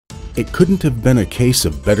It couldn't have been a case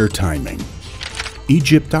of better timing.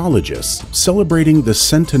 Egyptologists, celebrating the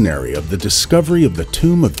centenary of the discovery of the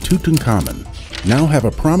tomb of Tutankhamun, now have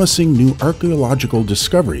a promising new archaeological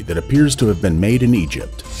discovery that appears to have been made in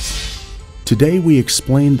Egypt. Today we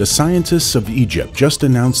explain the scientists of Egypt just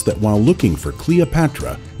announced that while looking for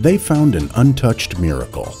Cleopatra, they found an untouched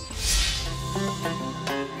miracle.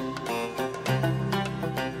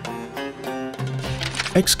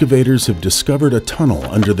 Excavators have discovered a tunnel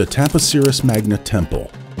under the Taposiris Magna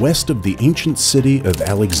Temple, west of the ancient city of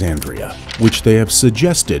Alexandria, which they have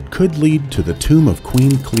suggested could lead to the tomb of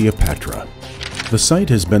Queen Cleopatra. The site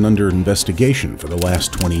has been under investigation for the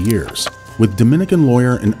last 20 years, with Dominican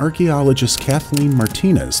lawyer and archaeologist Kathleen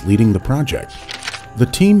Martinez leading the project. The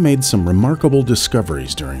team made some remarkable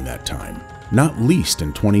discoveries during that time, not least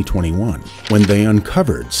in 2021, when they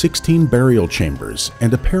uncovered 16 burial chambers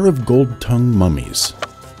and a pair of gold-tongue mummies.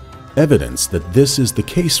 Evidence that this is the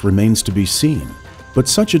case remains to be seen, but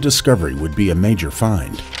such a discovery would be a major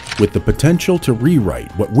find, with the potential to rewrite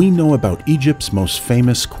what we know about Egypt's most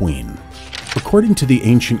famous queen. According to the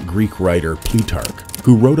ancient Greek writer Plutarch,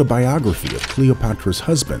 who wrote a biography of Cleopatra's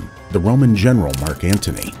husband, the Roman general Mark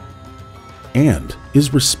Antony, and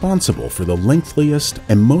is responsible for the lengthiest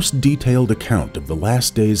and most detailed account of the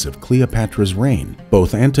last days of Cleopatra's reign,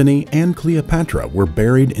 both Antony and Cleopatra were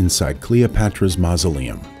buried inside Cleopatra's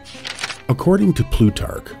mausoleum. According to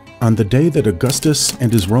Plutarch, on the day that Augustus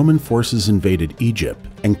and his Roman forces invaded Egypt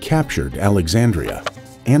and captured Alexandria,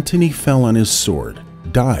 Antony fell on his sword,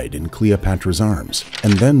 died in Cleopatra's arms,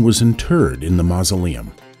 and then was interred in the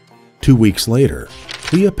mausoleum. 2 weeks later,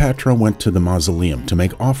 Cleopatra went to the mausoleum to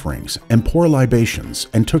make offerings and pour libations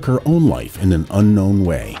and took her own life in an unknown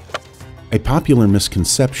way. A popular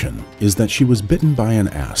misconception is that she was bitten by an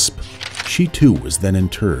asp. She too was then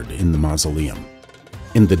interred in the mausoleum.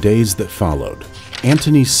 In the days that followed,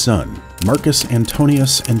 Antony's son, Marcus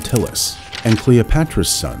Antonius Antyllus, and Cleopatra's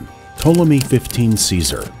son, Ptolemy XV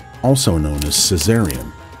Caesar, also known as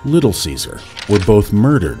Caesarion, Little Caesar, were both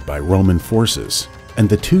murdered by Roman forces, and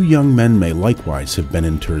the two young men may likewise have been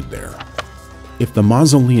interred there. If the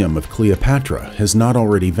mausoleum of Cleopatra has not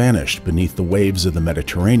already vanished beneath the waves of the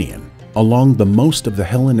Mediterranean, along the most of the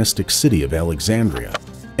Hellenistic city of Alexandria,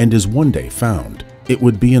 and is one day found, it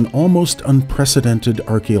would be an almost unprecedented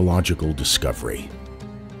archaeological discovery.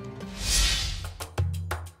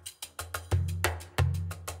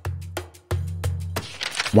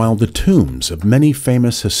 While the tombs of many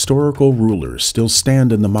famous historical rulers still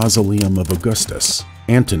stand in the mausoleum of Augustus,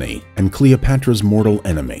 Antony, and Cleopatra's mortal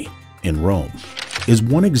enemy, in Rome, is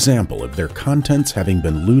one example of their contents having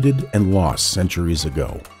been looted and lost centuries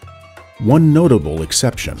ago. One notable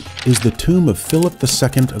exception is the tomb of Philip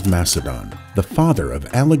II of Macedon, the father of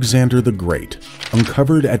Alexander the Great,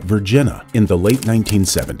 uncovered at Vergina in the late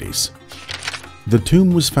 1970s. The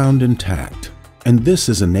tomb was found intact, and this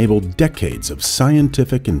has enabled decades of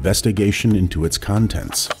scientific investigation into its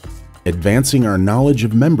contents, advancing our knowledge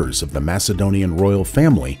of members of the Macedonian royal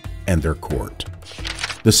family and their court.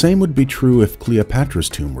 The same would be true if Cleopatra's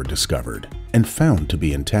tomb were discovered and found to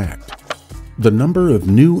be intact. The number of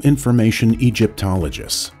new information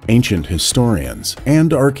Egyptologists, ancient historians,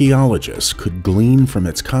 and archaeologists could glean from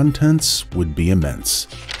its contents would be immense.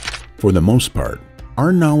 For the most part,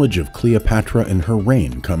 our knowledge of Cleopatra and her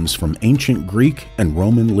reign comes from ancient Greek and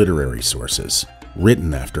Roman literary sources,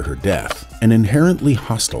 written after her death, and inherently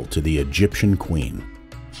hostile to the Egyptian queen.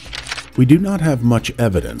 We do not have much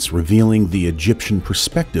evidence revealing the Egyptian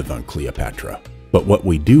perspective on Cleopatra, but what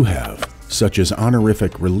we do have, such as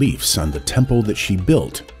honorific reliefs on the temple that she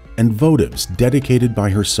built and votives dedicated by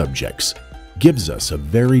her subjects, gives us a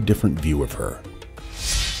very different view of her.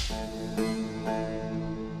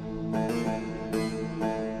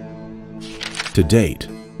 To date,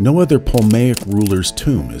 no other Ptolemaic ruler's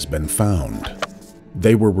tomb has been found.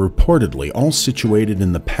 They were reportedly all situated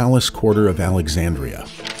in the palace quarter of Alexandria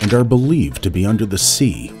and are believed to be under the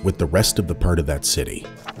sea with the rest of the part of that city.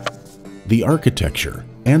 The architecture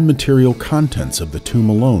and material contents of the tomb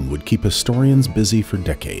alone would keep historians busy for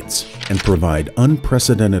decades and provide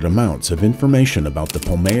unprecedented amounts of information about the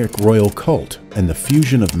Ptolemaic royal cult and the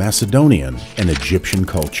fusion of Macedonian and Egyptian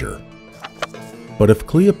culture. But if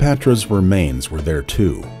Cleopatra's remains were there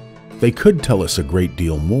too, they could tell us a great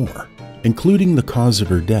deal more, including the cause of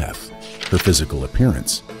her death, her physical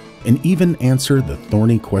appearance, and even answer the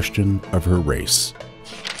thorny question of her race.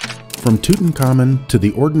 From Tutankhamun to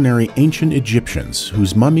the ordinary ancient Egyptians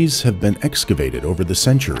whose mummies have been excavated over the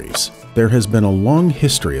centuries, there has been a long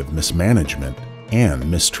history of mismanagement and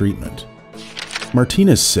mistreatment.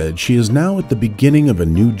 Martinez said she is now at the beginning of a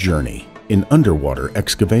new journey in underwater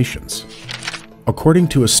excavations. according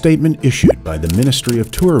to a statement issued by the Ministry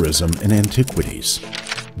of Tourism and Antiquities.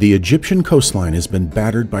 The Egyptian coastline has been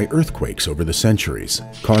battered by earthquakes over the centuries,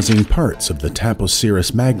 causing parts of the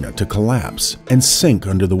Taposiris Magna to collapse and sink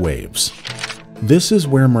under the waves. This is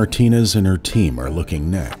where Martinez and her team are looking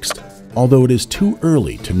next. Although it is too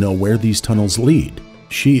early to know where these tunnels lead,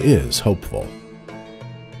 she is hopeful.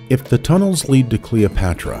 If the tunnels lead to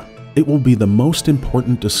Cleopatra, it will be the most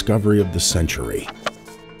important discovery of the century.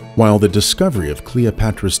 While the discovery of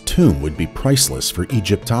Cleopatra's tomb would be priceless for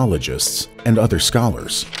Egyptologists and other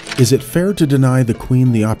scholars, is it fair to deny the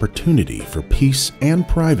Queen the opportunity for peace and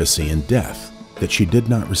privacy in death that she did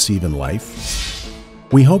not receive in life?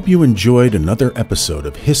 We hope you enjoyed another episode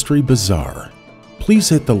of History Bazaar. Please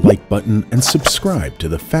hit the like button and subscribe to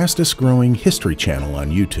the fastest growing history channel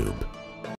on YouTube.